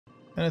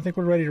And I think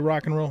we're ready to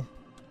rock and roll.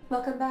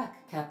 Welcome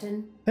back,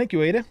 Captain. Thank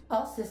you, Ada.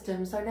 All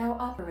systems are now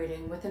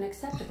operating within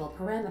acceptable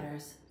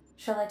parameters.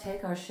 Shall I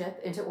take our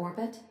ship into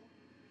orbit?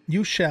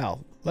 You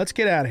shall. Let's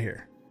get out of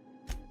here.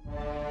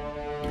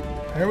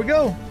 There we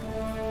go.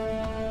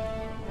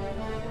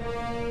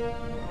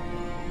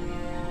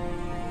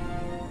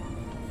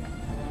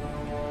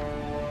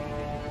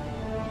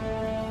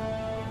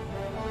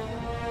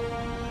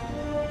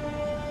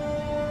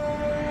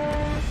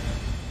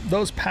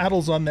 Those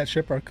paddles on that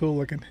ship are cool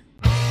looking.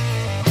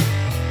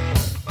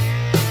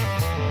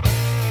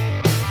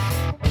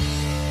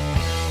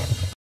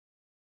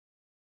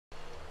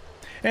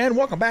 And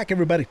welcome back,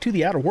 everybody, to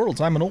the Outer Worlds.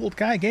 I'm an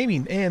Oldguy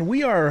Gaming, and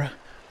we are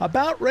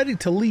about ready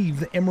to leave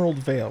the Emerald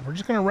Vale. We're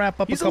just going to wrap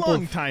up a couple of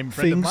things. He's a long-time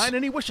friend of mine,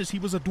 and he wishes he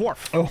was a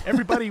dwarf. Oh.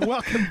 Everybody,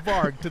 welcome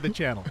Varg to the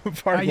channel.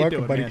 Varg, how you welcome,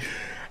 doing, buddy?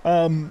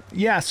 Man?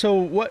 Yeah, so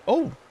what...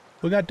 Oh,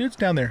 we got dudes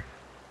down there.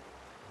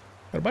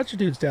 Got a bunch of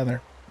dudes down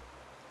there.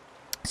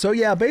 So,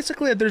 yeah,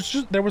 basically,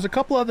 there was a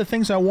couple other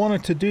things I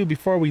wanted to do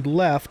before we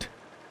left.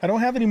 I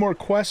don't have any more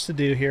quests to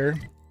do here.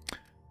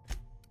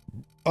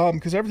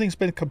 Because everything's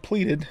been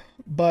completed,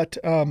 but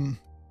I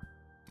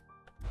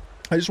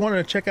just wanted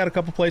to check out a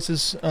couple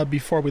places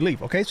before we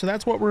leave. Okay, so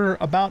that's what we're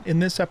about in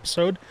this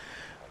episode.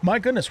 My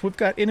goodness, we've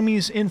got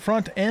enemies in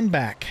front and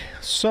back.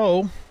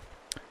 So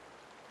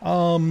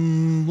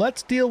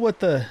let's deal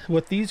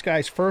with these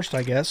guys first,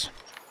 I guess,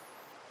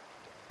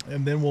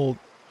 and then we'll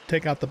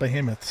take out the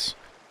behemoths,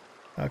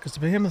 because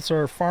the behemoths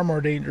are far more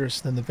dangerous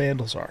than the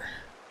vandals are.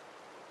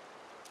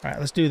 All right,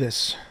 let's do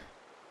this.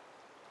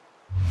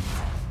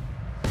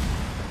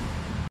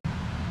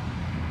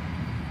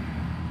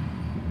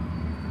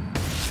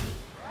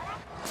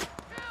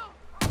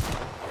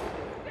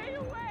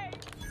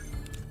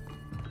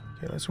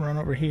 Okay, let's run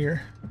over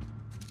here.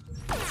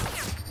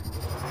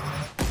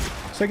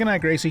 Say goodnight,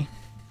 Gracie.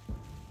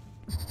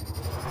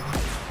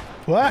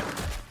 What?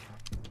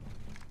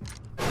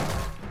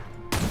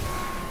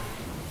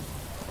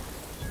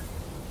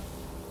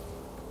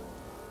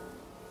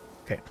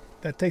 Okay,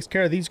 that takes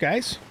care of these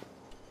guys.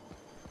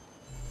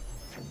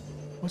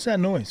 What's that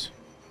noise?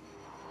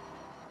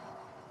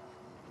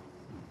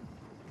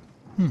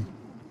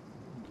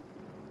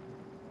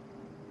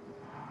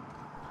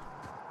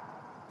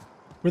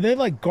 Were they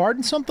like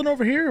guarding something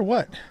over here or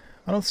what?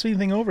 I don't see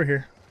anything over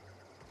here.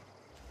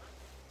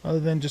 Other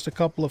than just a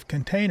couple of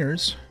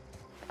containers.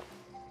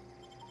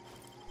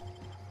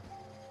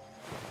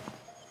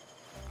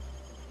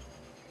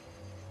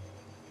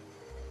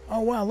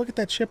 Oh wow, look at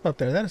that ship up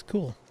there. That is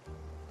cool.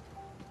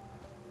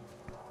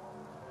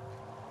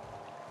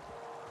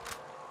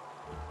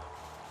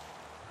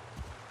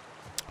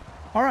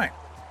 Alright,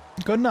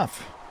 good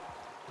enough.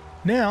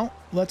 Now,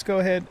 let's go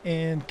ahead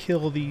and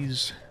kill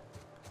these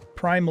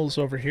primals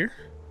over here.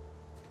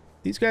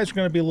 These guys are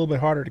going to be a little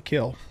bit harder to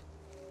kill.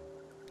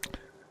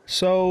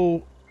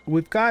 So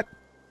we've got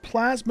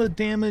plasma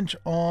damage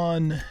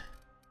on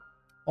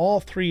all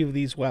three of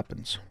these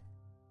weapons,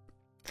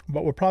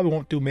 but we probably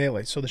won't do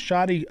melee. So the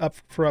shotty up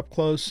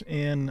close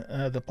and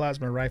the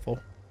plasma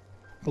rifle.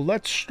 But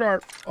let's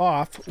start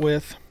off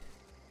with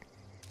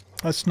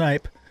a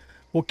snipe.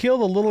 We'll kill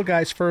the little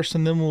guys first,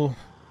 and then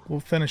we'll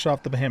finish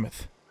off the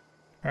behemoth.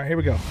 All right, here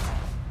we go.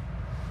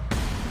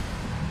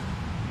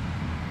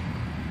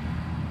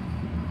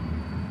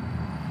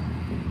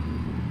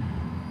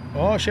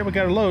 Oh shit, we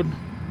got a load.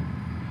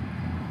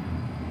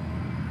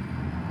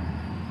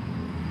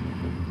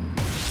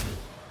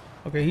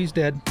 Okay, he's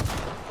dead.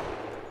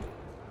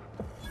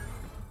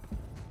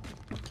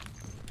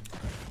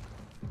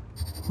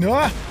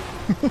 No!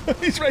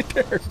 He's right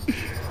there.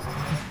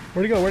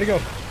 Where'd he go? Where'd he go?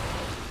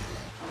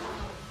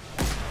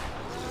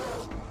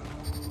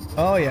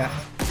 Oh yeah.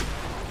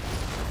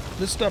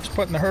 This stuff's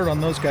putting the hurt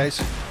on those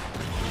guys.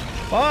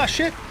 Oh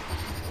shit!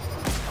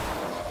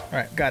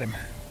 Alright, got him.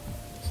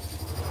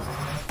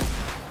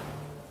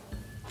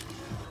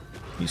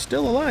 He's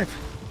still alive.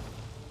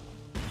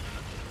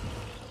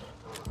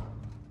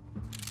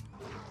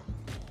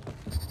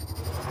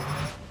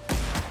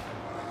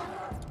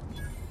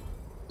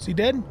 Is he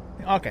dead?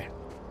 Okay.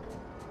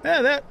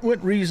 Yeah, that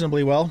went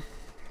reasonably well.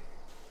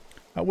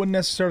 I wouldn't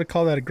necessarily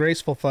call that a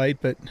graceful fight,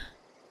 but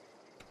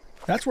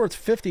that's worth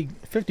 50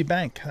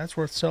 bank. That's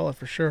worth selling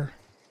for sure.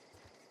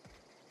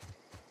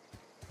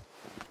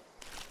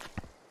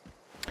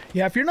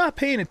 Yeah, if you're not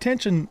paying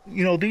attention,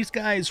 you know, these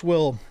guys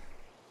will...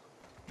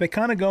 They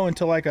kind of go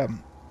into like a...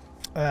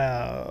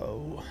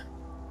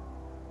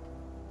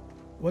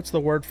 what's the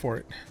word for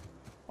it?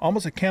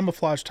 Almost a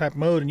camouflage type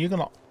mode, and you're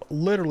going to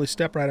literally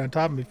step right on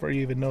top of them before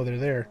you even know they're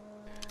there.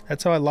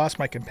 That's how I lost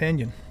my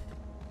companion.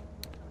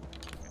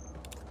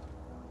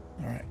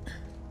 Alright.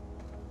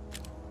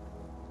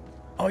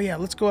 Oh yeah,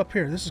 let's go up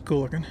here. This is cool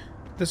looking.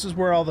 This is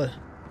where all the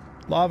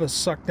lava is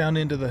sucked down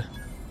into the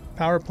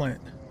power plant.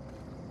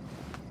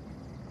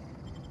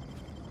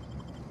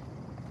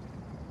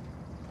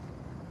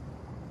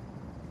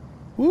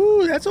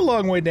 Woo, that's a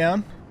long way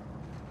down.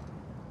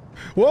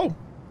 Whoa!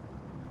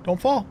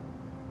 Don't fall.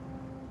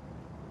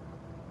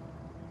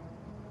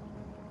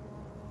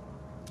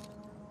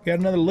 Got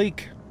another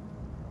leak.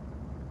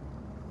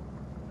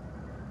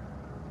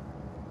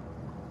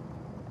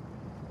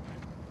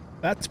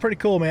 That's pretty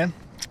cool, man.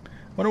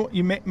 Wonder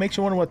what, makes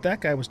you wonder what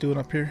that guy was doing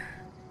up here.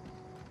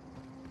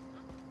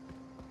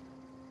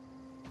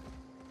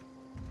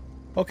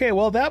 Okay,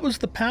 well, that was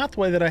the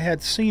pathway that I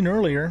had seen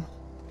earlier.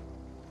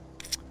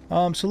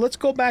 So let's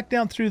go back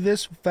down through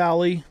this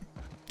valley.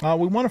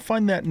 We want to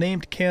find that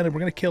named cannon. We're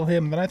going to kill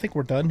him, and then I think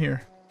we're done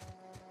here.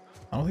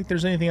 I don't think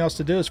there's anything else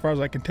to do as far as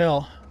I can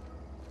tell.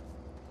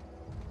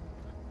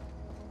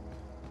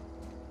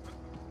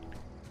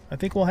 I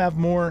think we'll have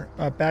more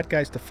bad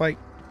guys to fight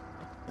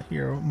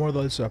here. More of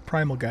those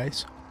primal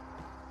guys.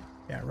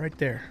 Yeah, right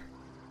there.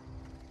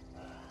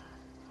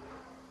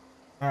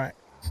 Alright.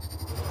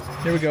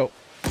 Here we go.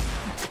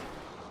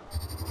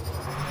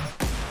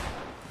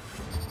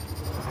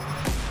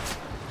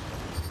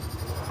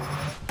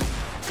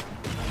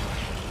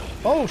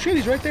 Oh shit,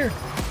 he's right there.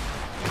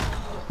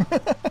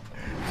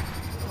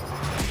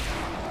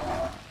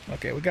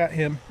 Okay, we got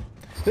him.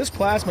 This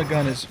plasma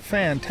gun is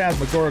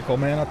phantasmagorical,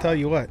 man, I'll tell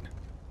you what.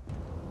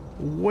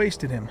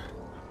 Wasted him.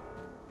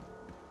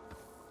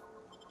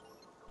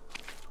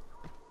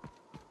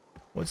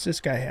 What's this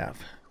guy have?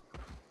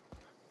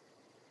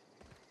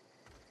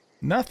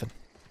 Nothing.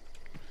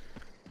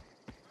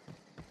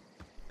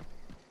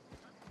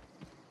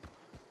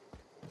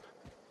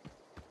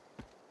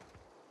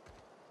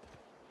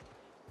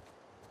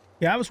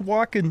 Yeah, I was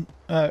walking.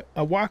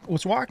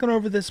 Was walking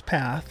over this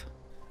path,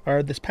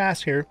 or this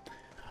pass here.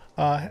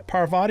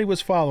 Parvati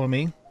was following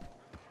me.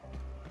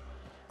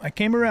 I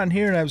came around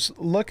here and I was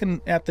looking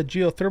at the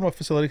geothermal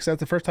facility because that's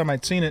the first time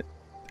I'd seen it,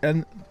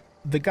 and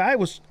the guy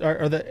was,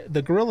 or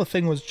the gorilla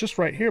thing was just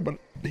right here, but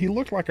he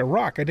looked like a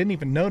rock. I didn't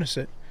even notice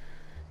it,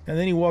 and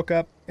then he woke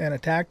up and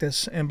attacked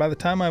us. And by the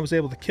time I was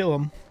able to kill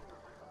him,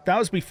 that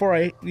was before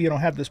I,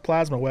 had this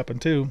plasma weapon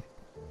too.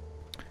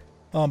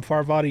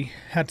 Parvati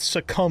had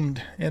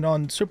succumbed, and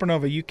on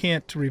Supernova you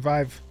can't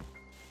revive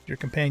your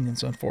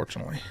companions,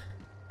 unfortunately.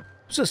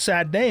 It's a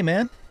sad day,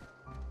 man.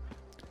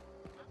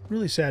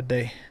 Really sad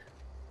day.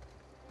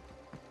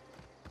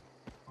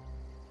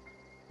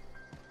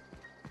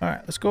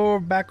 Alright, let's go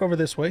back over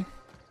this way.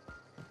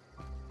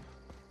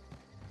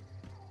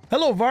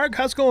 Hello, Varg.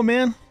 How's it going,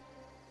 man?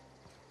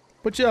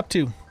 What you up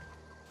to?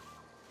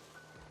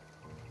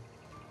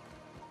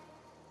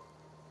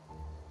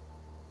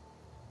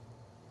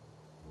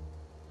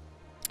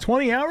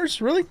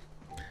 $20? Really?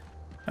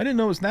 I didn't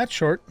know it was that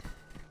short.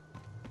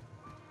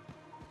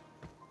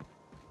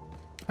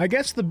 I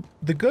guess the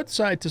good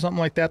side to something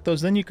like that, though,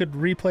 is then you could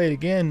replay it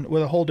again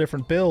with a whole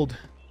different build.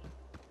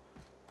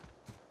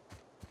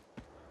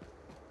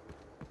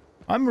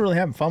 I'm really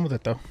having fun with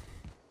it, though.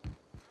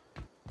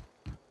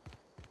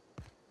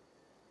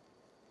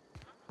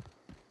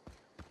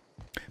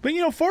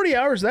 But 40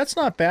 hours, that's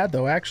not bad,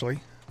 though,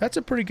 actually. That's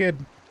a pretty good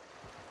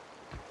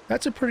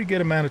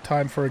amount of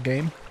time for a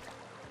game.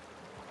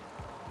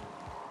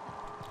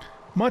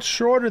 Much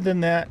shorter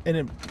than that, and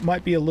it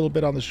might be a little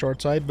bit on the short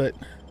side, but...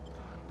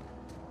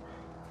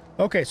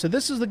 Okay, so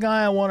this is the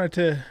guy I wanted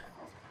to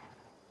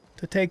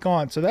take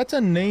on. So that's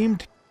a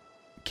named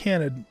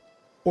cannon,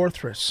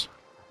 Orthrus.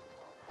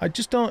 I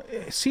just don't...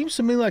 It seems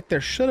to me like there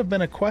should have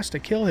been a quest to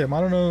kill him.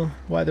 I don't know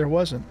why there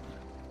wasn't.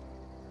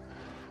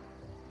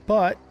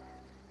 But,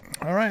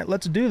 alright,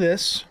 let's do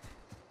this.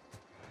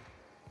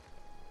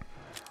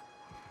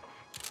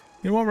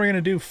 You know what we're going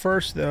to do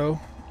first, though,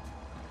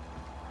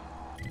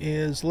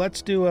 is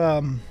let's do,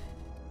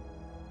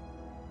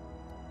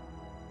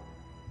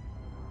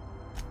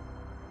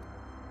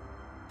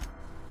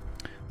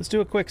 let's do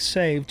a quick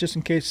save, just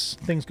in case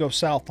things go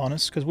south on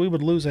us, because we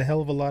would lose a hell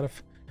of a lot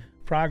of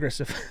progress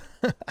if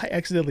I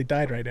accidentally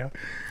died right now.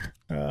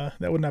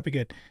 That would not be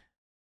good.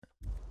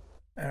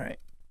 Alright.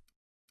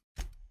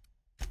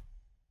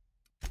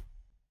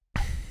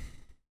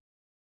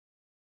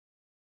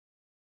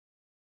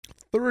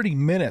 $30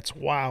 minutes,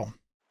 wow.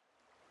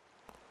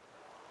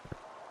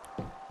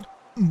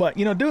 But,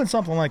 doing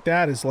something like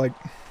that is like...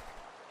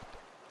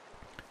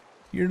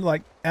 You're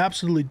like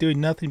absolutely doing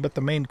nothing but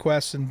the main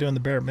quests and doing the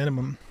bare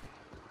minimum.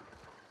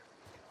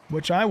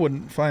 Which I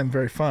wouldn't find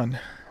very fun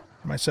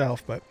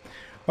myself, but...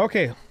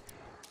 Okay,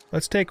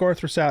 let's take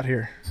Orthrus out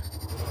here.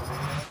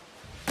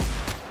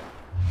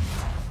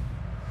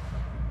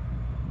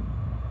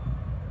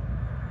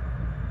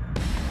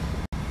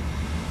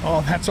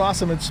 Oh, that's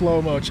awesome in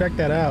slow-mo. Check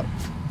that out.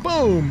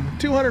 Boom!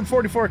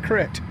 244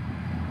 crit.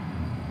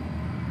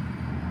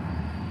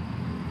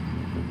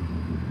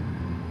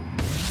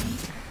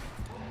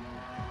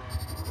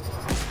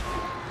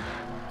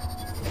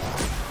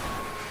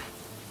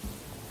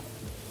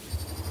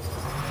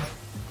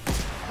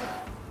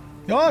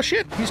 Oh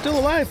shit, he's still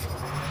alive.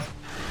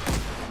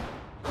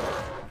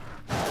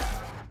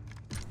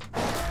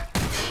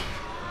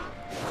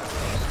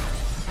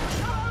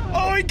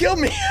 Oh, he killed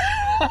me.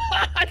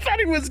 I thought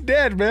he was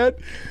dead, man.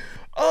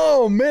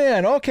 Oh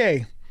man,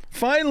 okay.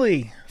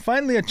 Finally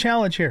a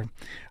challenge here.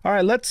 All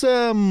right, let's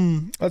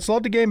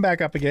load the game back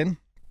up again.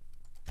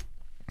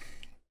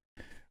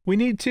 We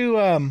need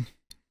to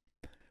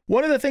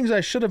One of the things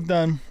I should have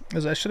done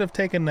is I should have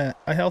taken a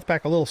health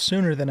pack a little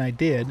sooner than I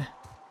did.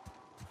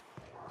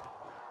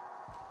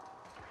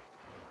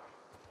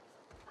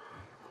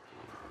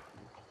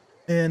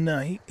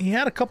 And he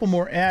had a couple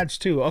more ads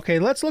too. Okay,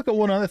 let's look at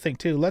one other thing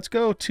too. Let's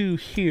go to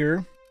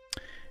here.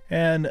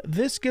 And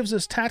this gives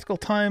us tactical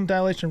time,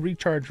 dilation,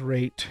 recharge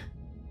rate.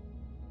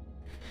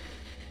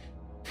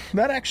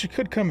 That actually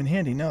could come in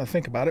handy now that I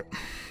think about it.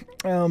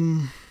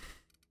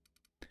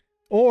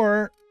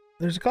 Or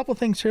there's a couple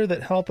things here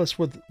that help us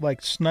with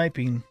like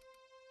sniping.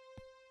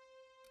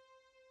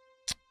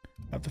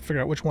 I have to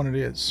figure out which one it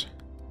is.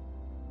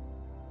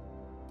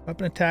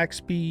 Weapon attack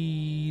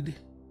speed.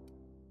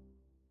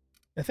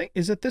 I think,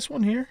 is it this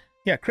one here?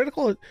 Yeah,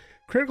 critical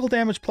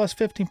damage plus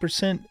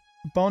 15%,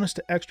 bonus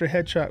to extra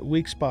headshot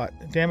weak spot,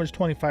 damage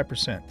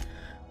 25%.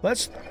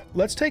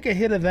 Let's take a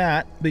hit of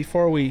that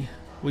before we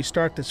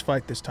start this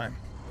fight this time.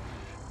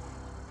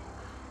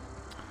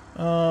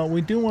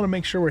 We do want to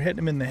make sure we're hitting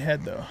him in the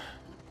head though.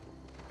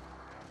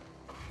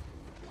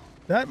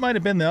 That might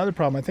have been the other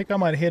problem. I think I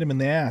might have hit him in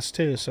the ass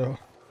too, so.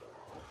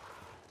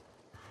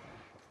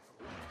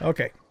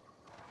 Okay.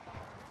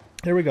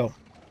 Here we go.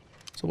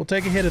 So we'll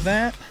take a hit of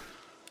that.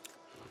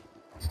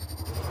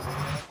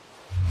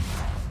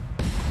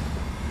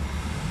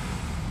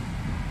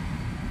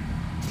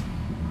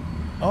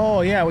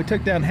 Oh yeah, we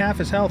took down half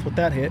his health with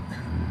that hit.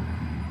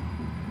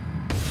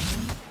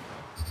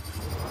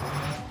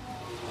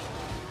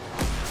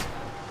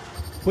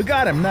 We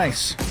got him,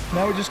 nice.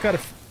 Now we just got to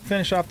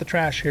finish off the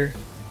trash here.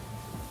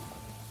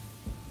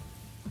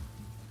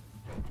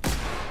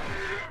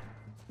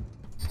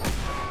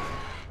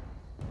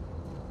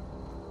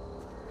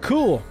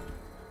 Cool.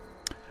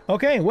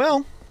 Okay,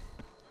 well,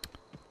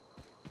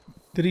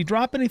 did he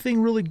drop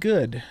anything really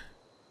good?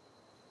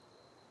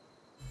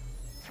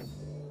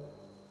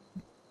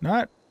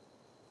 Not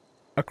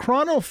a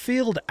chrono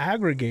field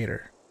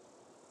aggregator.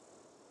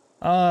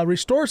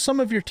 Restore some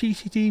of your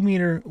TTT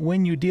meter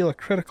when you deal a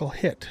critical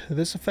hit.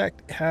 This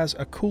effect has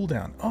a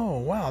cooldown. Oh,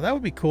 wow, that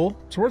would be cool.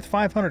 It's worth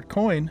 500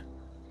 coin.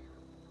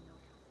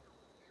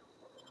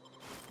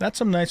 That's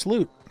some nice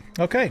loot.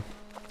 Okay.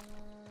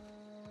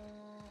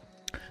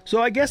 So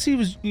I guess he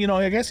was, you know,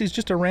 I guess he's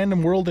just a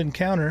random world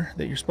encounter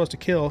that you're supposed to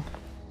kill.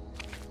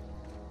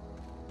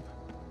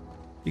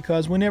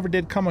 Because we never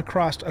did come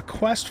across a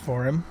quest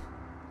for him.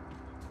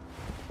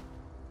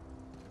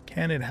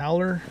 Canid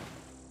Howler.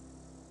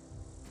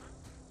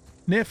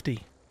 Nifty.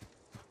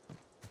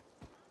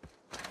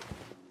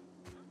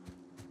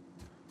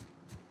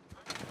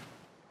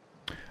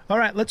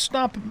 Alright, let's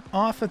stop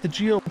off at the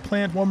Geo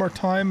plant one more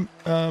time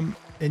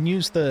and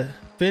use the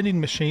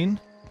vending machine.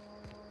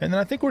 And then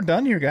I think we're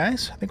done here,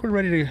 guys. I think we're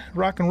ready to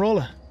rock and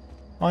roll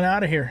on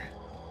out of here.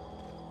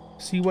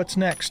 See what's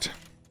next.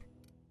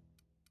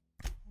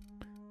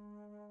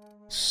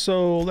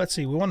 So, let's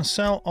see. We want to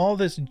sell all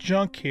this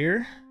junk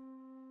here.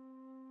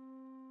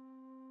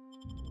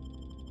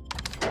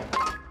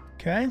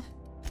 Okay.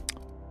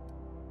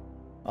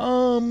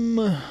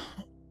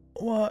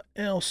 What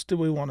else do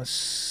we want to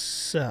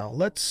sell?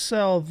 Let's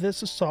sell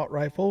this assault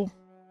rifle.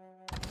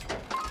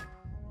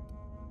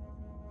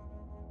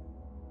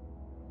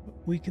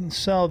 We can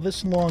sell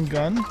this long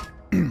gun.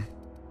 I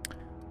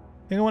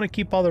think I want to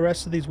keep all the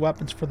rest of these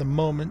weapons for the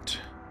moment.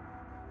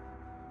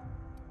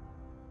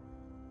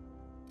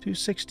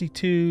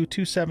 262,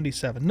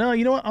 277. No,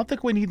 you know what? I don't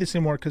think we need this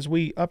anymore because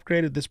we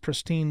upgraded this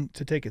pristine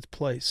to take its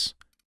place.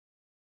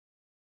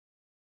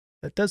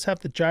 That does have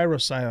the gyro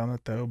sight on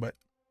it though, but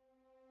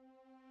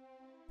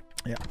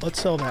yeah,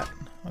 let's sell that.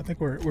 I think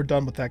we're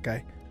done with that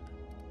guy.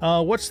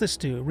 What's this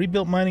do?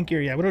 Rebuilt mining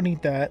gear. Yeah, we don't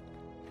need that.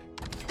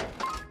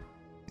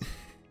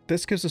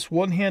 This gives us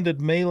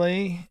one-handed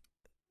melee,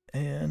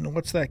 and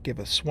what's that give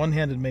us?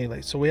 One-handed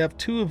melee. So we have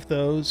two of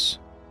those.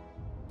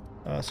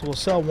 So we'll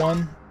sell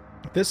one.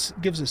 This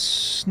gives us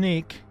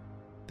sneak.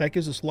 That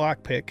gives us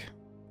lockpick.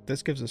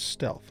 This gives us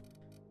stealth.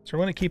 So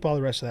we're going to keep all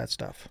the rest of that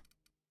stuff.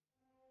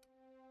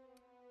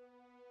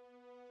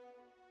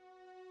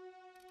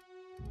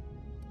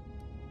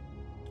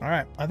 All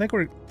right, I think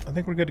we're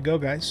good to go,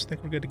 guys. I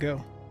think we're good to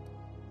go.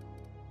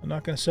 I'm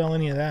not going to sell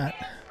any of that.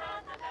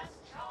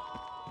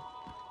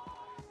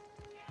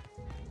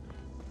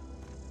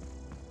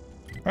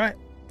 All right,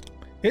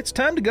 it's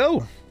time to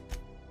go.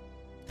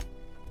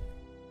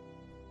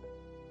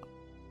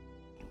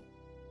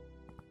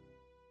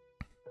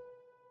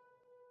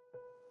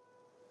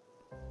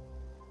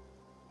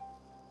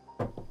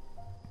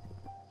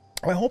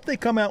 I hope they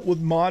come out with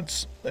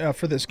mods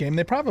for this game.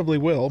 They probably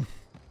will.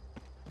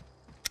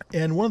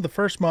 And one of the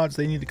first mods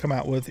they need to come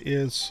out with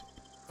is,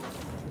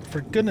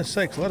 for goodness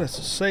sakes, let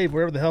us save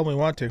wherever the hell we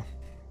want to.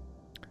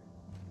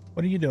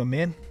 What are you doing,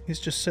 man? He's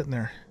just sitting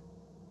there.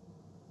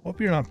 Hope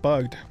you're not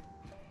bugged.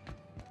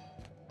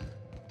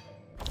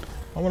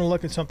 I want to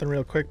look at something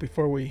real quick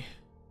before we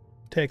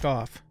take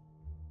off.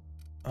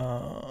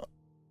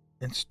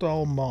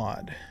 Install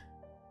mod.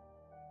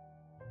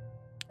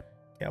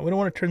 Yeah, we don't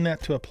want to turn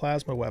that to a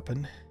plasma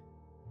weapon.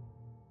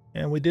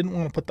 And we didn't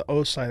want to put the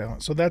O sight on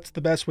it. So that's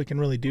the best we can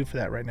really do for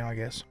that right now, I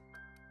guess.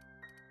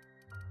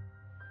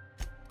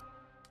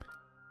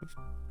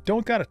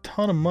 Don't got a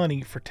ton of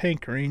money for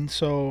tinkering,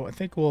 so I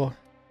think we'll...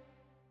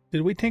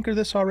 Did we tinker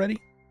this already?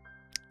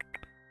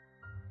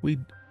 We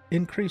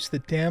increased the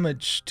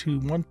damage to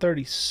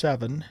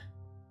 137.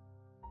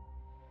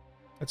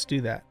 Let's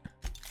do that.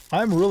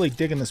 I'm really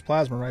digging this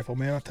plasma rifle,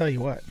 man. I'll tell you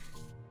what.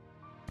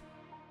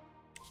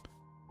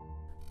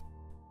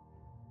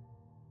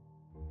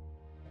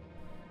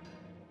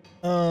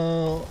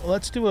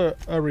 Let's do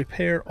a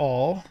repair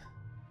all.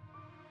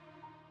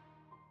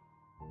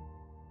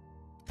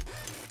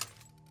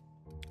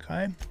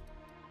 Okay.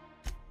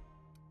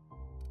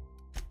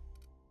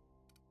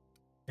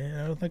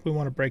 And I don't think we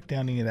want to break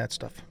down any of that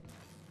stuff.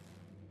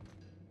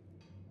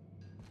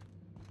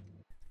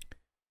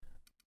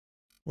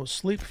 We'll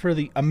sleep for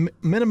the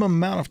minimum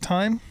amount of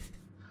time.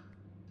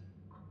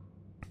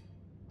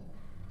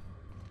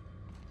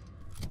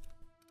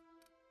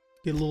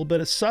 Get a little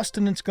bit of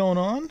sustenance going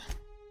on.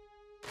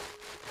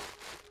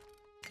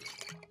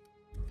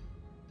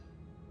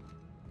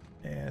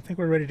 And I think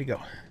we're ready to go.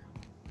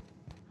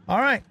 All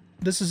right,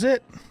 this is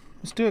it.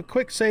 Let's do a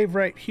quick save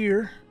right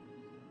here,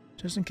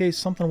 just in case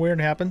something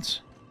weird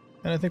happens.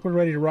 And I think we're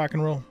ready to rock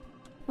and roll.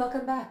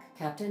 Welcome back,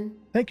 Captain.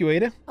 Thank you,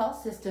 Ada. All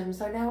systems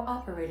are now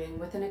operating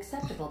within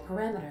acceptable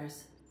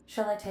parameters.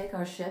 Shall I take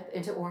our ship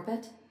into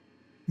orbit?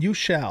 You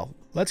shall.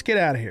 Let's get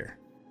out of here.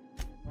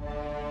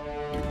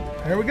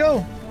 There we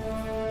go.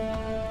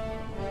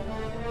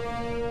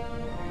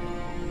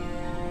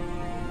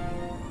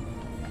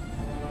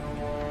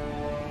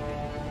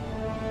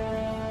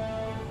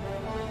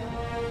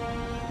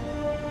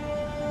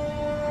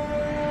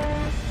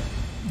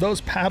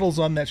 Those paddles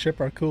on that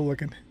ship are cool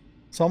looking.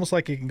 It's almost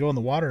like you can go in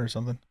the water or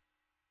something.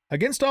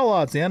 Against all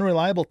odds, the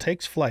Unreliable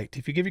takes flight.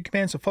 If you give your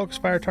commands to focus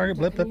fire target,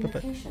 blip, blip, blip,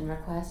 blip. Communication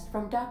request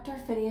from Dr.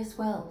 Phineas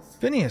Wells.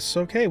 Phineas,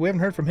 okay, we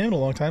haven't heard from him in a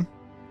long time.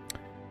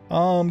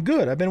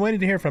 Good, I've been waiting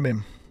to hear from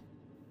him.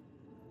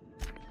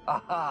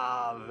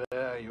 Aha,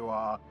 there you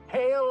are.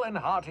 Hale and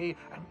hearty,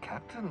 and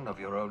captain of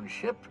your own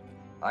ship.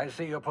 I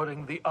see you're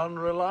putting the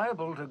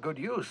Unreliable to good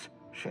use.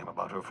 Shame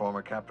about her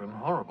former captain.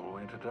 Horrible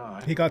way to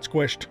die. He got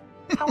squished.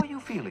 How are you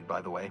feeling, by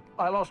the way?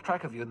 I lost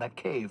track of you in that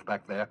cave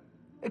back there.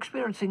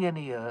 Experiencing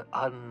any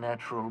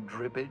unnatural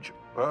drippage?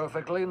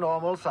 Perfectly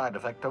normal side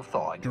effect of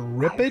thawing.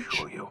 Drippage? I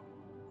assure you.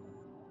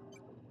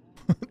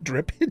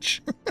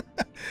 Drippage?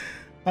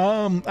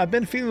 I've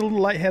been feeling a little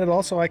lightheaded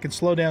also. I can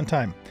slow down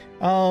time.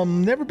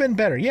 Never been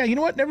better. Yeah, you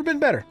know what? Never been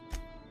better.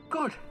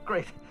 Good,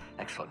 great,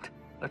 excellent.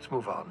 Let's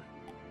move on.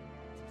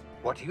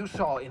 What you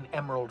saw in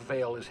Emerald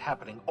Vale is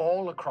happening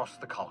all across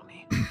the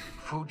colony.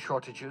 Food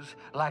shortages,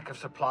 lack of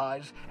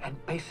supplies, and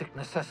basic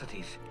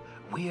necessities.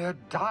 We're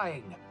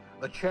dying.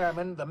 The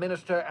chairman, the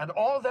minister, and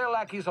all their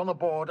lackeys on the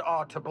board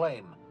are to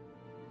blame.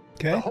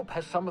 Okay. The Hope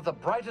has some of the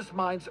brightest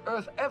minds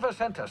Earth ever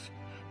sent us.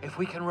 If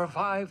we can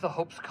revive the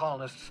Hope's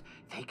colonists,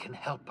 they can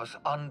help us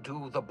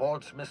undo the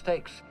board's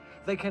mistakes.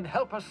 They can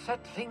help us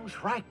set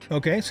things right.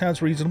 Okay,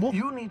 sounds reasonable.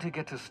 You need to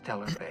get to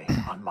Stellar Bay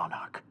on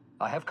Monarch.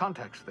 I have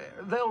contacts there.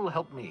 They'll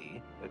help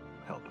me,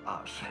 help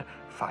us,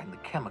 find the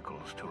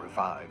chemicals to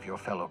revive your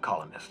fellow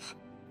colonists.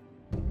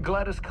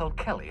 Gladys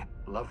Kelly,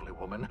 lovely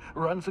woman,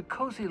 runs a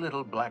cozy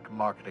little black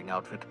marketing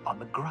outfit on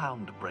the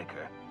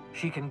Groundbreaker.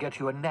 She can get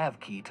you a nav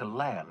key to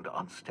land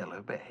on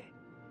Stellar Bay.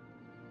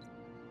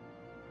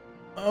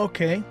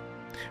 Okay.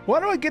 Why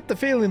do I get the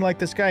feeling like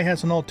this guy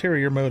has an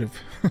ulterior motive?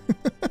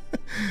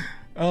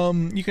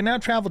 You can now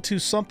travel to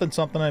something.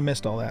 I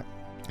missed all that.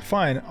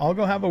 Fine, I'll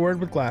go have a word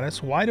with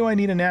Gladys. Why do I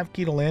need a nav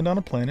key to land on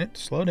a planet?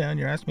 Slow down,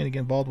 you're asking me to get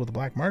involved with the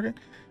black market?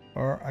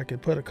 Or I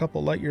could put a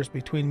couple light years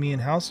between me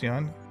and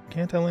Halcyon.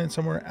 Can't I land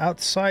somewhere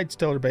outside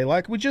Stellar Bay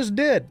like we just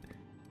did?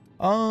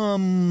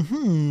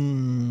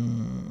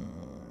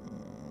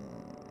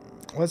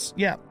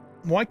 Yeah.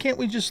 Why can't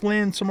we just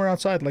land somewhere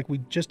outside like we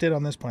just did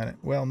on this planet?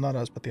 Well, not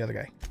us, but the other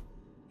guy.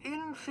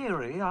 In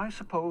theory, I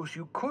suppose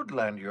you could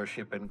land your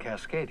ship in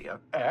Cascadia,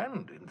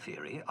 and in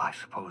theory, I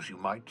suppose you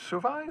might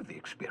survive the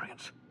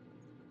experience.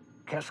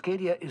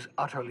 Cascadia is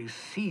utterly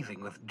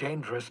seething with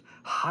dangerous,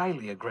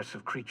 highly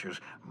aggressive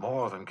creatures,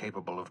 more than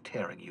capable of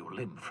tearing you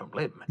limb from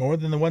limb. More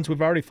than the ones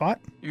we've already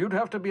fought? You'd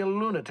have to be a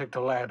lunatic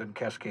to land in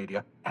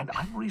Cascadia, and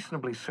I'm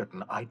reasonably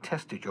certain I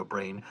tested your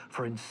brain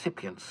for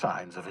incipient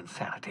signs of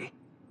insanity.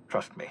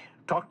 Trust me,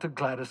 talk to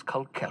Gladys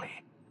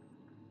Kelly.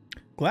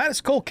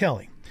 Gladys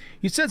Kelly.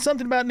 You said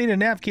something about needing a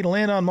nav key to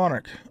land on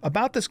Monarch.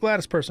 About this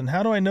Gladys person,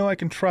 how do I know I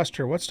can trust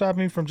her? What's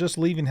stopping me from just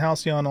leaving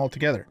Halcyon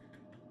altogether?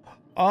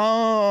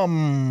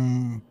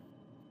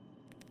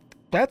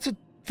 That's a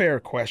fair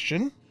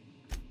question.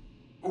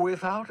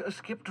 Without a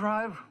skip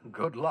drive,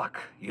 good luck.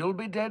 You'll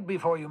be dead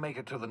before you make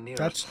it to the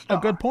nearest star.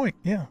 A good point.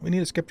 Yeah, we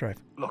need a skip drive.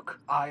 Look,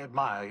 I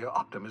admire your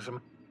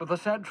optimism, but the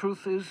sad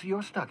truth is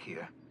you're stuck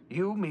here.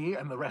 You, me,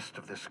 and the rest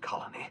of this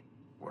colony.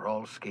 We're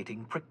all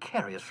skating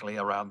precariously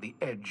around the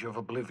edge of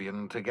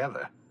oblivion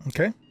together.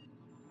 Okay.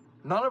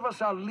 None of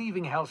us are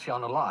leaving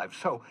Halcyon alive,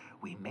 so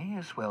we may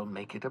as well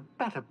make it a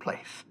better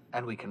place.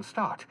 And we can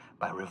start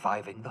by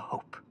reviving the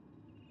Hope.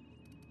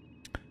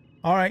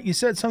 All right, you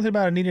said something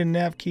about needing a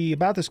nav key.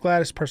 About this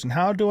Gladys person,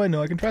 how do I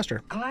know I can trust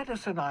her?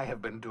 Gladys and I have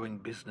been doing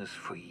business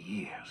for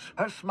years.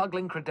 Her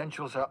smuggling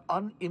credentials are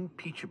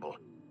unimpeachable.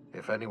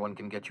 If anyone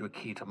can get you a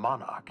key to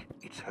Monarch,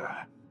 it's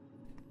her.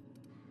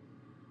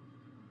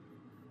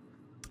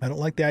 I don't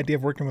like the idea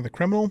of working with a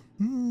criminal.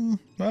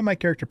 Well, my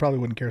character probably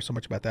wouldn't care so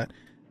much about that.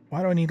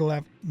 Why do I need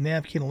a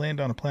nav key to land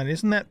on a planet?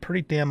 Isn't that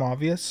pretty damn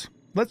obvious?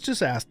 Let's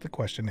just ask the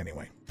question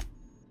anyway.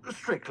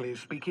 Strictly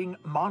speaking,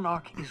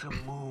 Monarch is a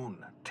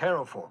moon,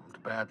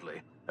 terraformed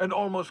badly, and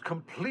almost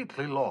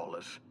completely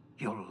lawless.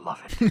 You'll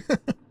love it.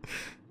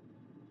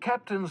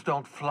 Captains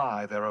don't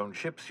fly their own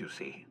ships, you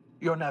see.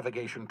 Your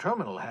navigation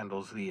terminal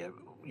handles the,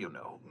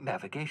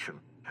 navigation.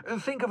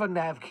 Think of a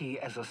nav key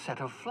as a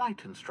set of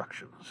flight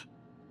instructions.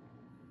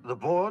 The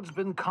board's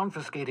been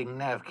confiscating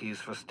nav keys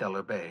for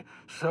Stellar Bay,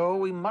 so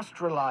we must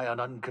rely on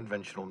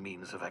unconventional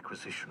means of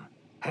acquisition.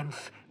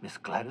 Hence, Miss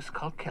Gladys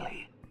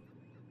Kelly.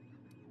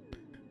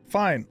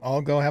 Fine,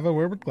 I'll go have a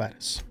word with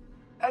Gladys.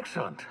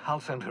 Excellent. I'll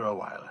send her a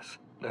wireless.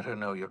 Let her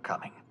know you're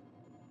coming.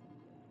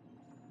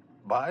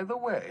 By the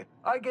way,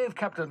 I gave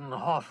Captain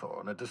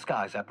Hawthorne a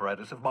disguise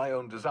apparatus of my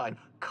own design,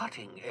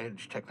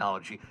 cutting-edge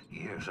technology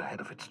years ahead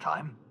of its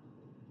time.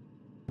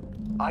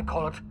 I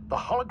call it the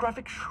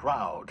Holographic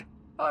Shroud.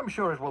 I'm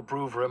sure it will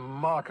prove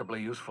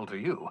remarkably useful to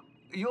you.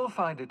 You'll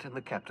find it in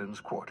the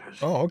captain's quarters.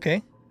 Oh,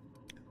 okay.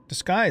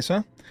 Disguise,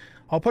 huh?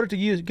 I'll put it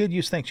to good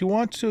use, thanks. You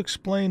want to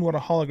explain what a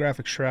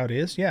holographic shroud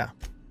is? Yeah.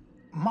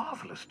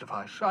 Marvelous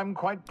device. I'm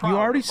quite proud. You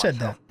already of said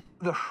myself.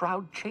 that. The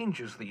shroud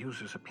changes the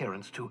user's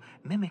appearance to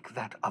mimic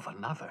that of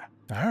another.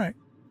 All right.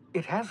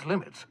 It has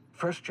limits.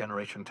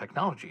 First-generation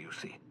technology, you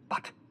see,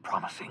 but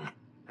promising.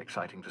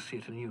 Exciting to see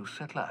it in use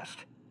at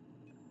last.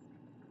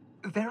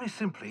 Very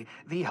simply,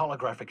 the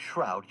holographic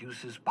shroud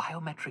uses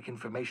biometric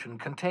information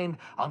contained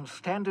on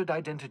standard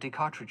identity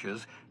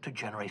cartridges to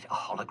generate a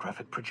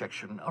holographic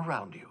projection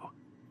around you.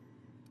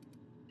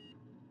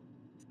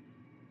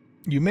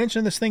 You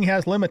mentioned this thing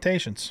has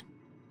limitations.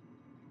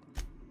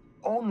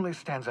 Only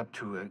stands up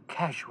to a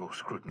casual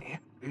scrutiny.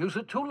 Use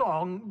it too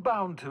long,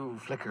 bound to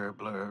flicker,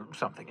 blur,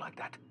 something like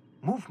that.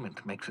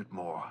 Movement makes it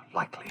more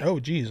likely. Oh,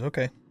 geez,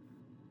 okay.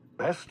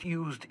 Best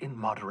used in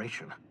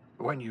moderation.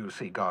 When you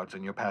see guards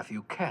in your path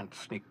you can't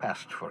sneak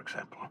past, for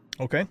example.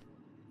 Okay.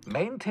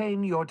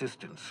 Maintain your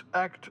distance.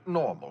 Act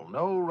normal.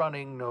 No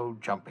running, no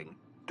jumping.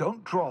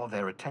 Don't draw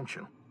their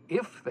attention.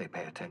 If they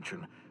pay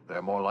attention,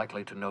 they're more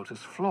likely to notice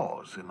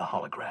flaws in the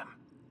hologram.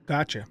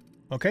 Gotcha.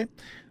 Okay.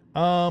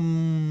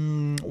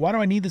 Why do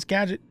I need this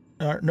gadget?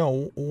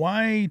 No,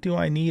 why do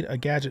I need a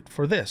gadget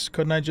for this?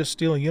 Couldn't I just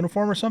steal a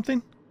uniform or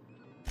something?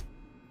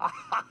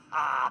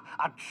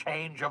 A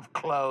change of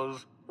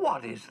clothes.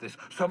 What is this?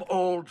 Some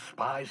old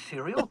spy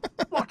serial?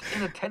 What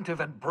inattentive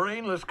and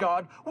brainless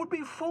guard would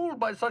be fooled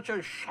by such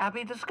a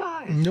shabby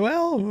disguise?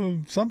 Well,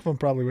 some of them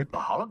probably would. The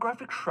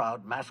holographic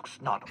shroud masks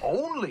not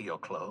only your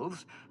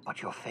clothes,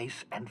 but your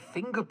face and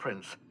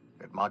fingerprints.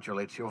 It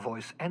modulates your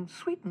voice and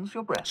sweetens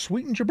your breath.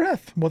 Sweetens your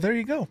breath. Well, there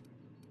you go.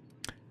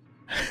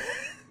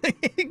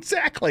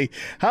 Exactly.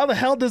 How the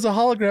hell does a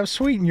hologram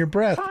sweeten your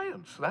breath?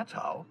 Science, that's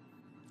how.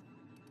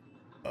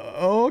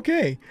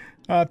 Okay.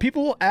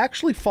 People will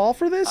actually fall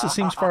for this? It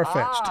seems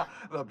far-fetched.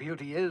 The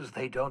beauty is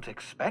they don't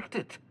expect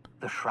it.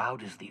 The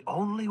shroud is the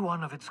only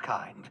one of its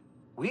kind.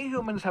 We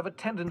humans have a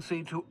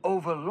tendency to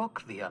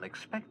overlook the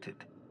unexpected.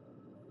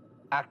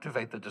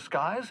 Activate the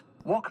disguise,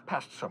 walk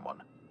past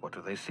someone. What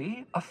do they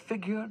see? A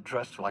figure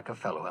dressed like a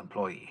fellow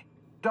employee.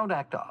 Don't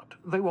act odd.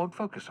 They won't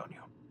focus on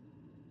you.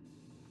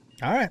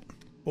 All right.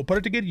 We'll put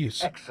it to good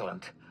use.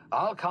 Excellent.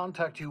 I'll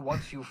contact you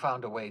once you've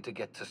found a way to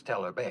get to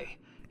Stellar Bay.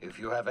 If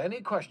you have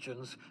any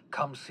questions,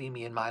 come see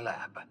me in my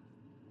lab.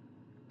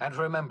 And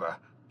remember,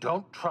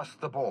 don't trust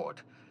the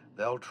board.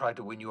 They'll try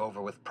to win you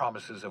over with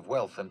promises of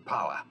wealth and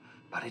power,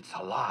 but it's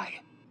a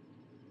lie.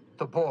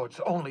 The board's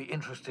only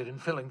interested in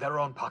filling their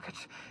own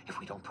pockets.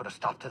 If we don't put a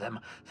stop to them,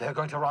 they're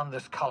going to run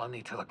this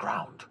colony to the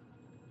ground.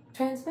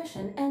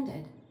 Transmission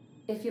ended.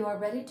 If you are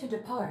ready to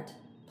depart,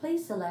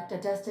 please select a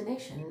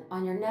destination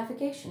on your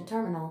navigation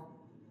terminal.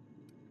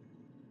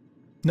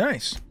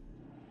 Nice.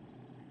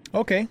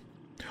 Okay.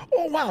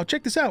 Oh, wow.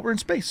 Check this out. We're in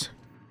space.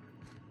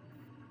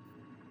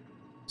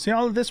 See,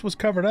 all of this was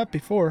covered up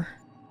before.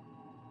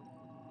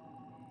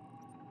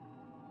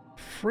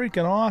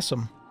 Freaking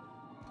awesome.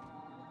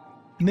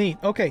 Neat.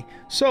 Okay,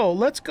 so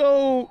let's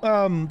go.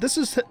 This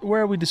is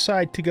where we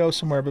decide to go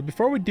somewhere. But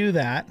before we do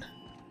that,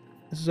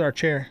 this is our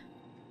chair.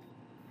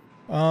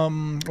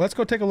 Let's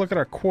go take a look at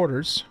our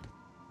quarters.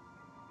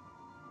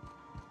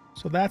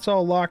 So that's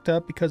all locked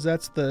up because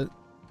that's the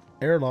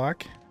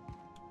airlock.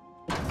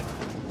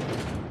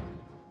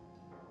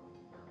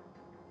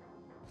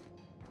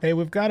 Hey,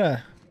 we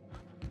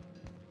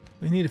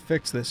need to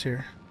fix this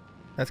here.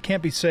 That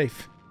can't be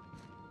safe.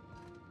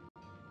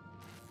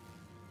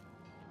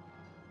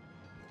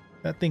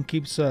 That thing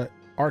keeps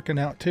arcing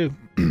out too.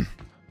 Alright,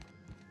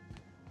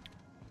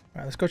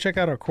 let's go check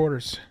out our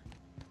quarters.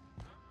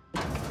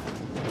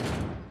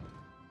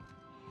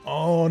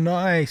 Oh,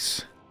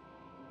 nice.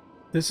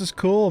 This is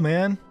cool,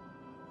 man.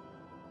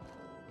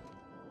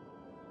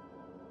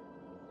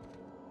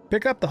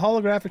 Pick up the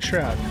holographic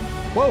shroud.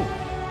 Whoa!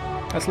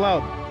 That's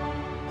loud.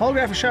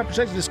 Holographic shroud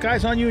protects a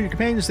disguise on you and your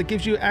companions that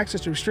gives you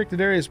access to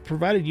restricted areas,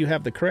 provided you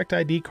have the correct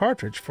ID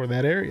cartridge for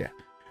that area.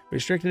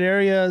 Restricted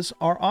areas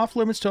are off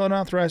limits to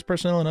unauthorized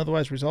personnel and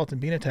otherwise result in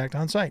being attacked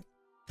on sight.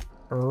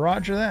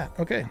 Roger that.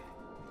 Okay.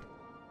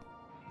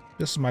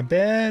 This is my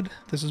bed.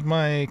 This is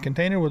my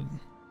container with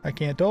I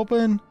can't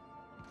open.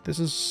 This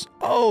is...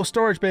 Oh,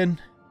 storage bin.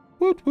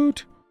 Woot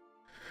woot.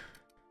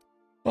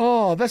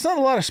 Oh, that's not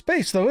a lot of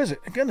space, though, is it?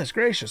 Goodness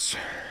gracious.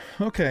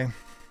 Okay.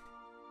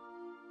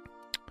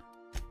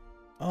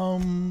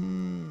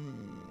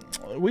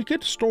 We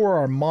could store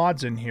our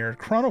mods in here.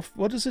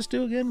 What does this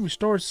do again?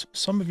 Restores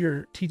some of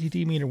your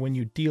TTT meter when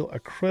you deal a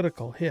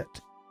critical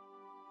hit.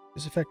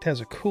 This effect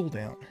has a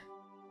cooldown.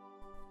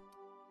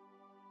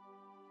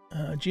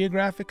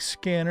 Geographic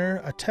scanner,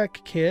 a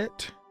tech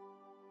kit.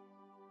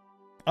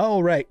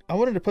 Oh, right. I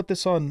wanted to put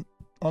this on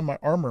my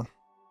armor.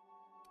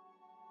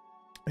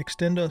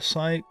 Extendo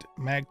sight,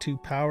 Mag 2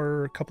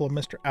 power, a couple of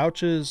Mr.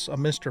 Ouches, a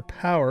Mr.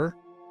 Power.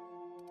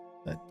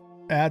 That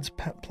adds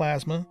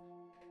plasma.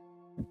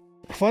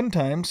 Fun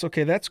times.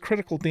 Okay, that's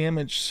critical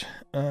damage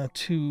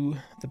to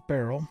the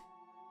barrel.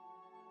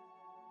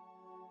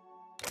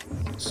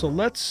 So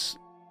let's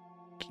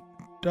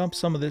dump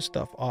some of this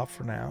stuff off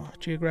for now.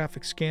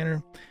 Geographic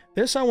scanner.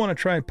 This I want to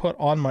try and put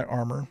on my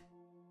armor.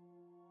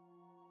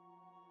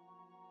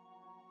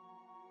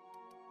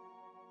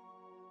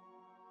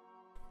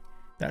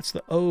 That's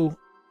the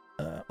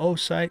O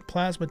sight,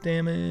 plasma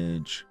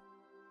damage.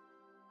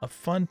 A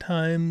fun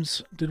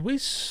times. Did we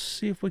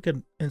see if we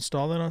could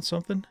install that on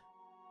something?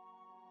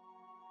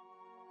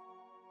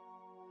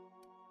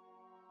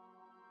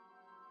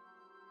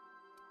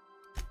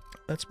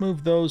 Let's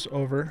move those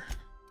over.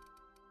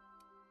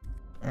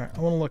 All right, I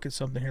want to look at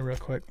something here real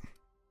quick.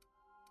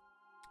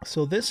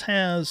 So this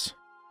has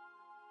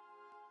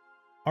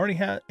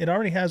it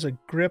already has a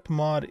grip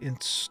mod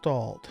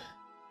installed.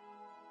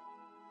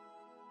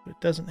 But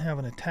it doesn't have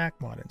an attack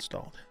mod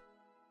installed.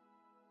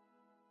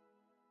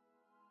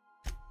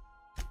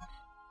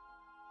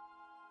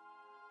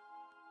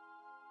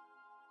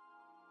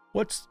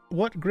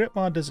 What grip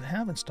mod does it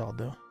have installed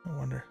though? I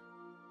wonder.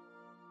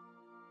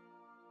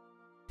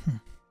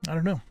 I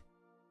don't know.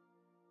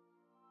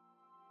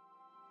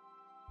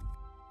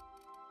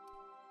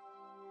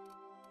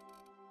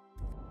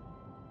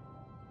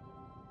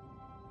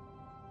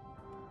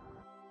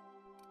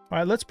 All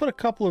right, let's put a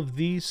couple of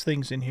these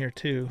things in here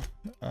too.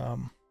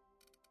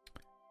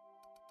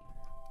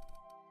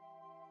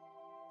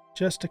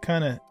 Just to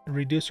kind of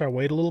reduce our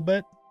weight a little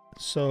bit.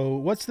 So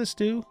what's this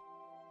do?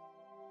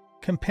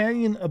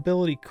 Companion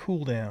ability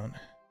cooldown.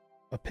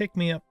 A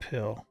pick-me-up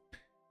pill.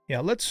 Yeah,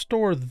 let's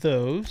store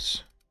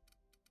those.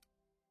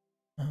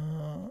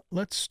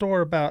 Let's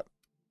store about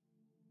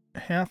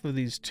half of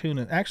these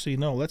tuna. Actually,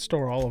 no, let's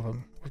store all of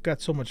them. We've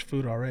got so much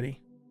food already.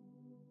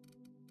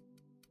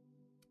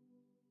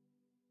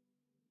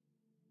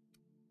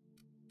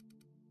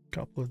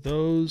 Couple of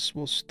those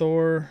we'll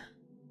store.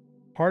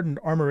 Hardened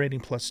armor rating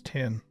plus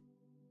 10.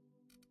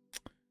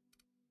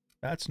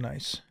 That's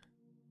nice.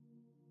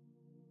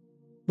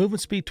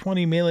 Movement speed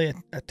 20, melee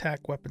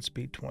attack weapon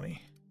speed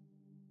 20.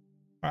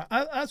 All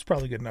right, that's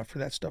probably good enough for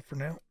that stuff for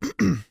now.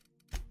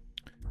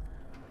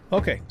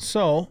 Okay,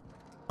 so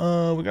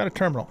we got a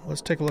terminal.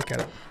 Let's take a look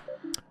at it.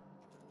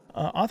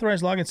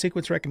 Authorized login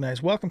sequence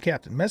recognized. Welcome,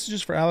 Captain.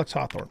 Messages for Alex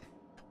Hawthorne.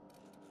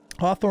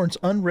 Hawthorne's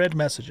unread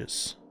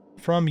messages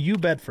from U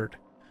Bedford.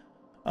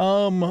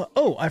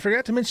 Oh, I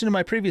forgot to mention in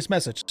my previous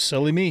message.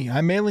 Silly me.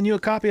 I'm mailing you a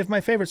copy of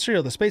my favorite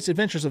serial, The Space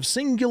Adventures of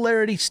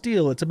Singularity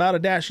Steel. It's about a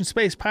dashing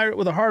space pirate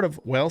with a heart of,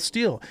 well,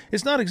 steel.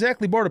 It's not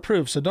exactly board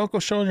approved, so don't go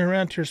showing it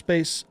around to your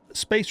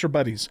spacer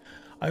buddies.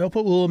 I hope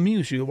it will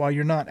amuse you while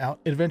you're not out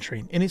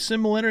adventuring. Any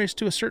similarities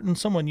to a certain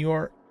someone you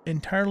are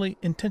entirely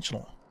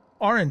intentional.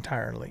 All right,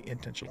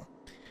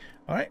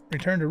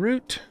 return to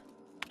root.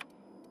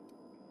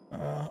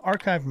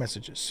 Archive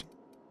messages.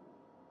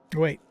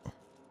 Wait.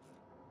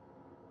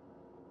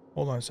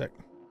 Hold on a sec.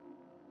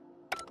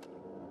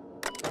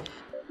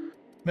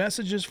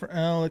 Messages for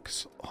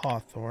Alex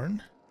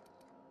Hawthorne.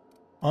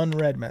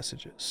 Unread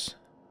messages.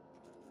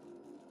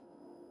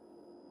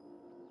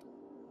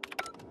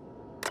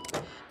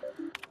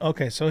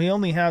 Okay, so he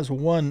only has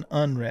one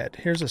unread.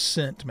 Here's a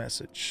sent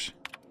message.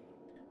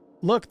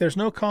 Look, there's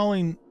no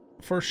calling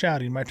for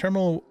shouting. My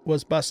terminal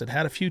was busted.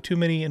 Had a few too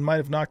many and might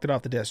have knocked it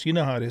off the desk. You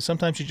know how it is.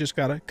 Sometimes you just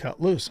gotta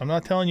cut loose. I'm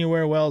not telling you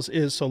where Wells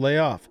is, so lay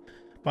off.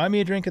 Buy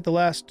me a drink at the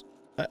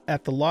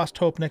Lost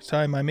Hope next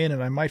time I'm in,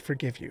 and I might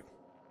forgive you.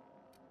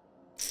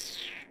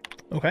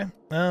 Okay.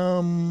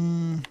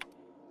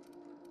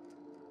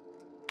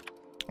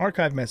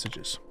 Archive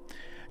messages.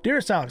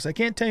 Dearest Alex, I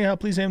can't tell you how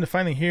pleased I am to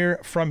finally hear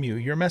from you.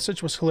 Your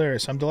message was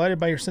hilarious. I'm delighted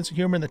by your sense of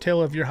humor and the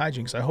tale of your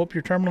hijinks. I hope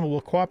your terminal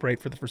will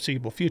cooperate for the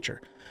foreseeable future.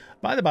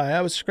 By the by,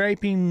 I was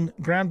scraping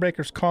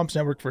Groundbreaker's comms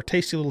network for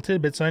tasty little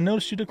tidbits, and I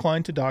noticed you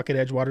declined to dock at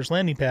Edgewater's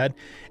landing pad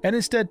and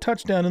instead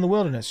touched down in the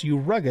wilderness. You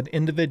rugged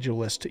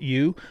individualist,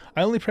 you.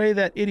 I only pray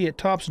that idiot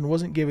Thompson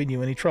wasn't giving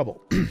you any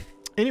trouble.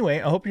 Anyway,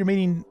 I hope your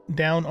meeting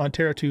down on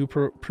Terra 2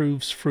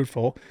 proves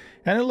fruitful,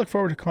 and I look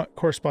forward to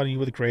corresponding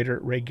with greater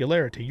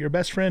regularity. Your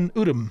best friend,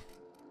 Udum.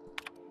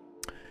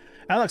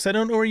 Alex, I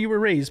don't know where you were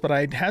raised, but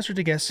I'd hazard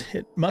to guess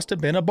it must have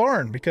been a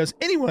barn, because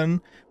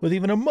anyone with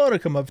even a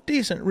modicum of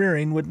decent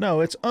rearing would know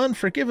it's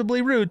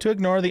unforgivably rude to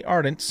ignore the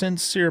ardent,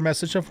 sincere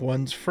message of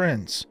one's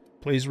friends.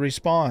 Please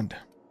respond.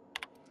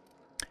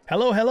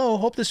 Hello, hello.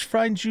 Hope this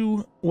finds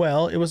you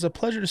well. It was a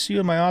pleasure to see you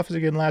in my office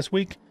again last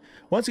week.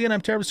 Once again,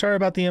 I'm terribly sorry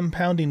about the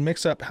impounding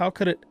mix-up. How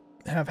could it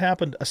have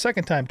happened a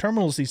second time?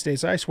 Terminals these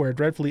days, I swear,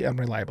 dreadfully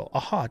unreliable.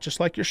 Aha, just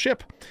like your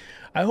ship.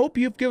 I hope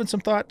you've given some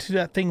thought to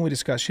that thing we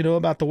discussed, you know,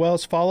 about the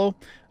Wells follow.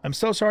 I'm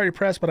so sorry to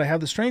press, but I have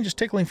the strangest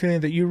tickling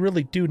feeling that you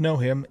really do know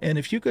him, and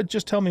if you could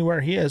just tell me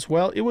where he is,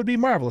 well, it would be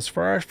marvelous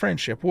for our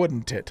friendship,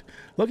 wouldn't it?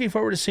 Looking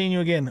forward to seeing you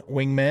again,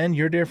 Wingman,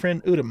 your dear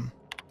friend Udum.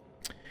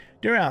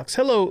 Dear Alex,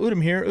 hello,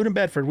 Udum here, Udum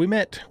Bedford. We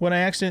met when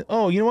I accidentally...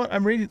 Oh, you know what?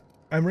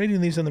 I'm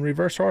reading these in the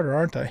reverse order,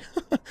 aren't I?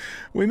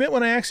 We met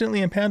when I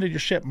accidentally impounded your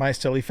ship, my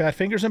silly fat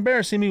fingers,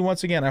 embarrassing me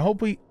once again. I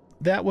hope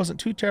that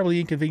wasn't too terribly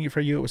inconvenient for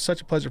you. It was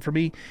such a pleasure for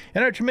me,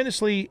 and I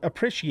tremendously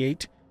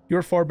appreciate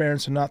your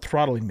forbearance in not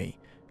throttling me.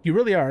 You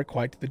really are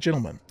quite the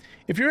gentleman.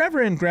 If you're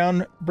ever in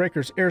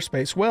Groundbreaker's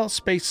airspace, well,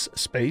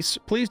 space,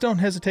 please don't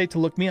hesitate to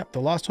look me up.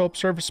 The Lost Hope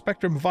Service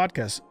Spectrum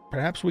Vodkas.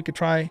 Perhaps we could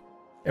try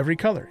every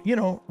color. You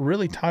know,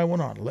 really tie one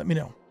on. Let me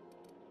know.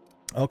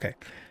 Okay.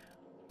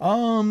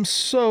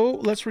 So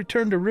let's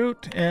return to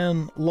root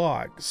and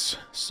logs.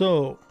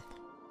 So,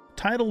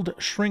 titled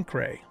Shrink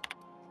Ray.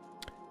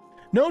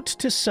 Note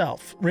to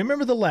self,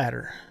 remember the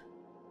latter.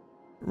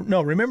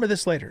 No, remember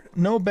this later.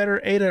 No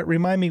better, Ada,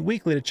 remind me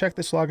weekly to check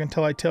this log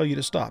until I tell you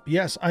to stop.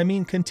 Yes, I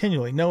mean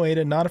continually. No,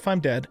 Ada, not if I'm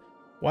dead.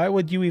 Why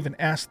would you even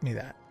ask me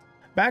that?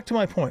 Back to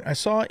my point. I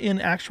saw in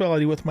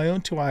actuality with my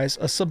own two eyes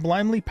a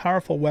sublimely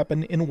powerful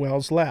weapon in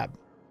Wells' lab.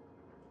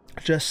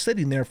 Just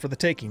sitting there for the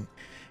taking.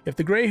 If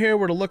the gray hair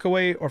were to look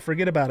away or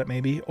forget about it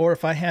maybe, or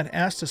if I had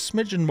asked a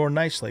smidgen more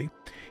nicely,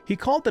 he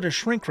called it a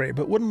shrink ray,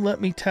 but wouldn't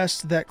let me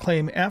test that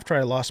claim after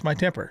I lost my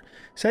temper.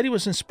 Said he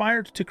was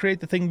inspired to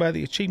create the thing by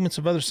the achievements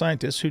of other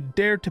scientists who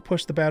dared to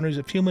push the boundaries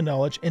of human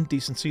knowledge and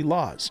decency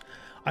laws.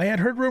 I had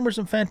heard rumors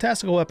of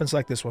fantastical weapons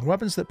like this one,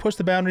 weapons that push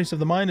the boundaries of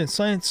the mind and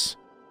science.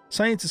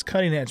 Science is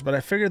cutting edge, but I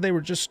figured they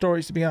were just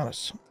stories to be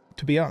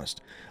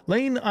honest.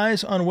 Laying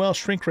eyes on Wells'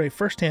 shrink ray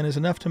firsthand is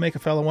enough to make a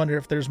fellow wonder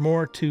if there's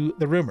more to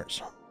the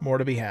rumors. More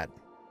to be had.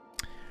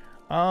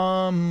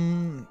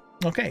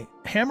 Okay,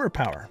 hammer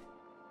power.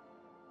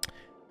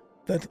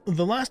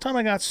 The last time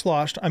I got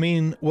sloshed,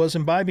 was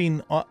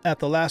imbibing at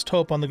the Last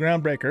Hope on the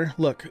Groundbreaker.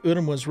 Look,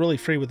 Udum was really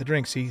free with the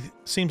drinks. He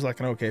seems like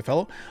an okay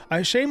fellow.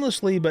 I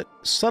shamelessly but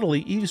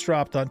subtly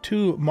eavesdropped on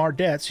two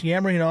Mardettes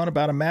yammering on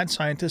about a mad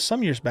scientist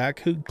some years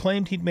back who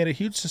claimed he'd made a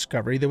huge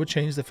discovery that would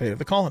change the fate of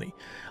the colony.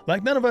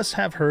 Like none of us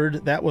have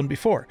heard that one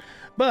before.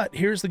 But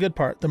here's the good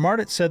part. The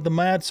Mardet said the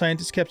mad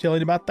scientist kept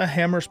yelling about the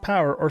hammer's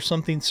power or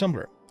something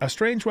similar. A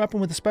strange weapon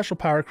with a special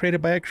power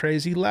created by a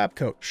crazy lab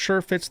coat.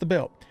 Sure fits the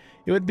bill.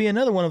 It would be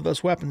another one of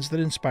those weapons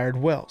that inspired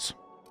Wells.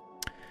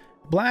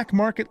 Black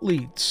market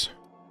leads.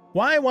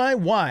 Why?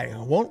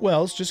 Won't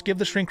Wells just give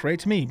the shrink ray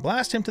to me?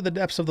 Blast him to the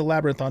depths of the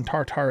labyrinth on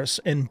Tartarus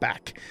and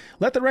back.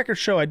 Let the record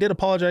show I did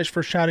apologize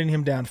for shouting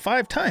him down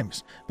 5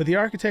 times, but the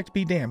architect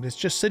be damned. It's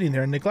just sitting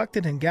there,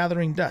 neglected and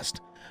gathering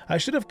dust. I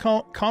should have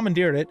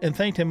commandeered it and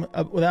thanked him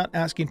without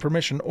asking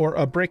permission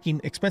or breaking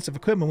expensive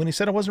equipment when he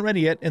said it wasn't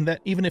ready yet, and that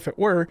even if it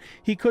were,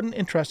 he couldn't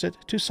entrust it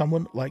to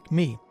someone like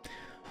me.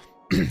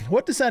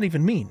 What does that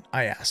even mean,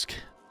 I ask?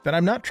 That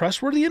I'm not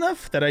trustworthy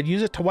enough? That I'd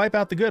use it to wipe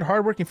out the good,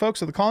 hardworking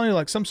folks of the colony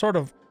like some sort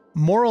of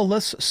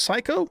moralless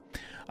psycho?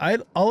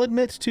 I'll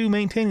admit to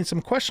maintaining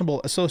some questionable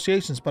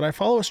associations, but I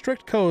follow a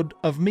strict code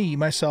of me,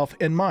 myself,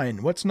 and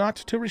mine. What's not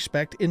to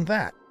respect in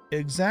that?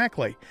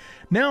 Exactly.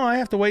 Now I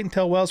have to wait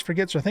until Wells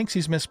forgets or thinks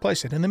he's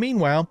misplaced it. In the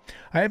meanwhile,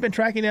 I have been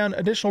tracking down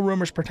additional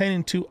rumors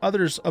pertaining to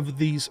others of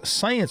these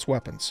science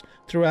weapons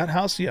throughout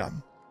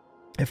Halcyon.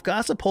 If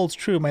gossip holds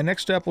true, my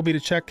next step will be to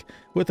check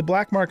with the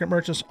black market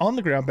merchants on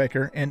the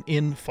Groundbreaker and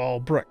in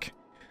Fallbrook.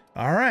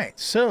 Alright,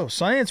 so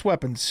science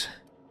weapons.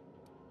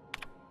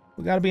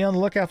 We got to be on the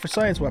lookout for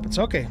science weapons.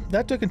 Okay,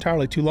 that took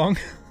entirely too long.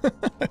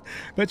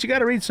 But you got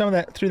to read some of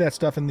that through that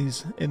stuff in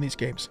these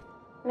games.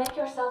 Make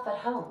yourself at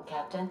home,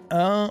 Captain.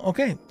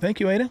 Okay.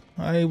 Thank you, Ada.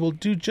 I will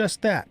do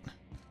just that.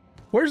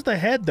 Where's the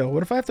head, though?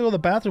 What if I have to go to the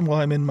bathroom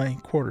while I'm in my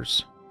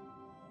quarters?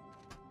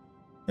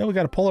 Yeah, we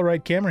got a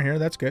Polaroid camera here.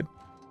 That's good.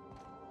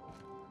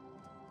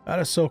 That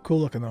is so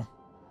cool looking, though.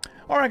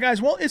 All right,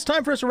 guys. Well, it's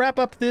time for us to wrap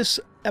up this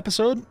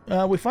episode.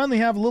 We finally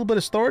have a little bit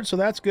of storage, so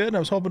that's good. I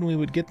was hoping we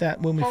would get that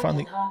when we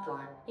finally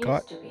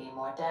got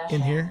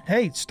in here.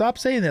 Hey, stop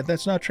saying that.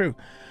 That's not true.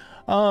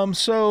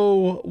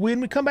 So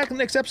when we come back in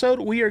the next episode,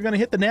 we are going to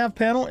hit the nav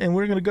panel, and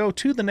we're going to go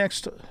to the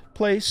next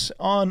place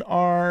on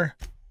our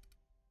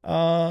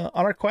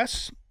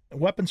quest.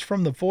 Weapons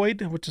from the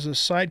Void, which is a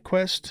side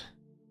quest.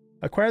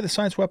 Acquire the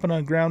science weapon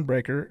on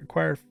Groundbreaker.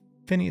 Acquire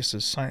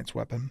Phineas's science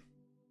weapon.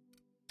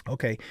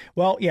 Okay,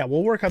 well, yeah,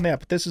 we'll work on that,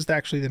 but this is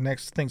actually the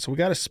next thing. So we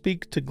got to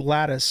speak to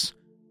Gladys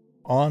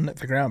on the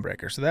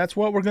Groundbreaker. So that's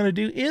what we're going to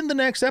do in the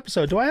next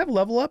episode. Do I have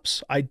level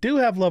ups? I do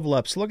have level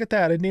ups. Look at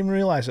that. I didn't even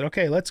realize it.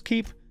 Okay, let's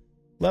keep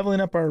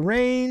leveling up our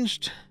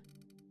ranged.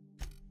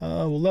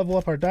 We'll level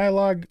up our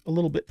dialogue a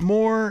little bit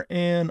more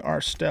and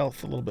our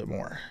stealth a little bit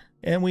more.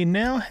 And we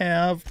now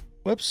have,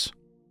 whoops.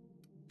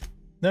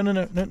 No,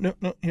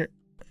 here.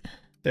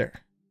 There.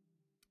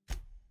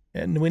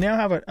 And we now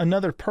have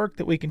another perk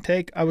that we can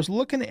take. I was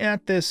looking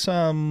at this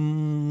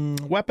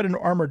weapon and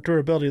armor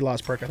durability loss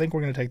perk. I think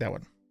we're going to take that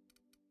one.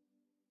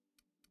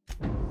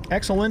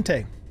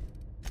 Excelente.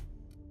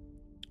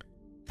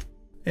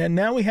 And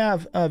now we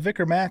have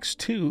Vicar Max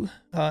 2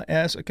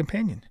 as a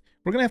companion.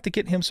 We're going to have to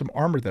get him some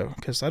armor, though,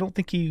 because I don't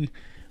think he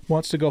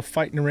wants to go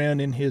fighting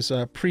around in his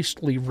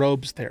priestly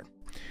robes there.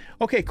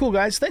 Okay, cool,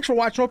 guys. Thanks for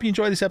watching. Hope you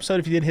enjoyed this episode.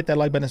 If you did, hit that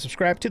like button and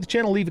subscribe to the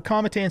channel. Leave a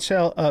comment and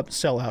sell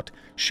out.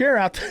 Share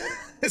out.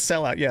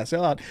 Sell out. Yeah,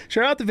 sell out.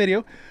 Share out the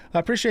video. I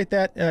appreciate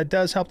that. It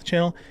does help the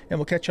channel. And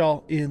we'll catch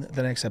y'all in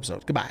the next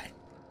episode. Goodbye.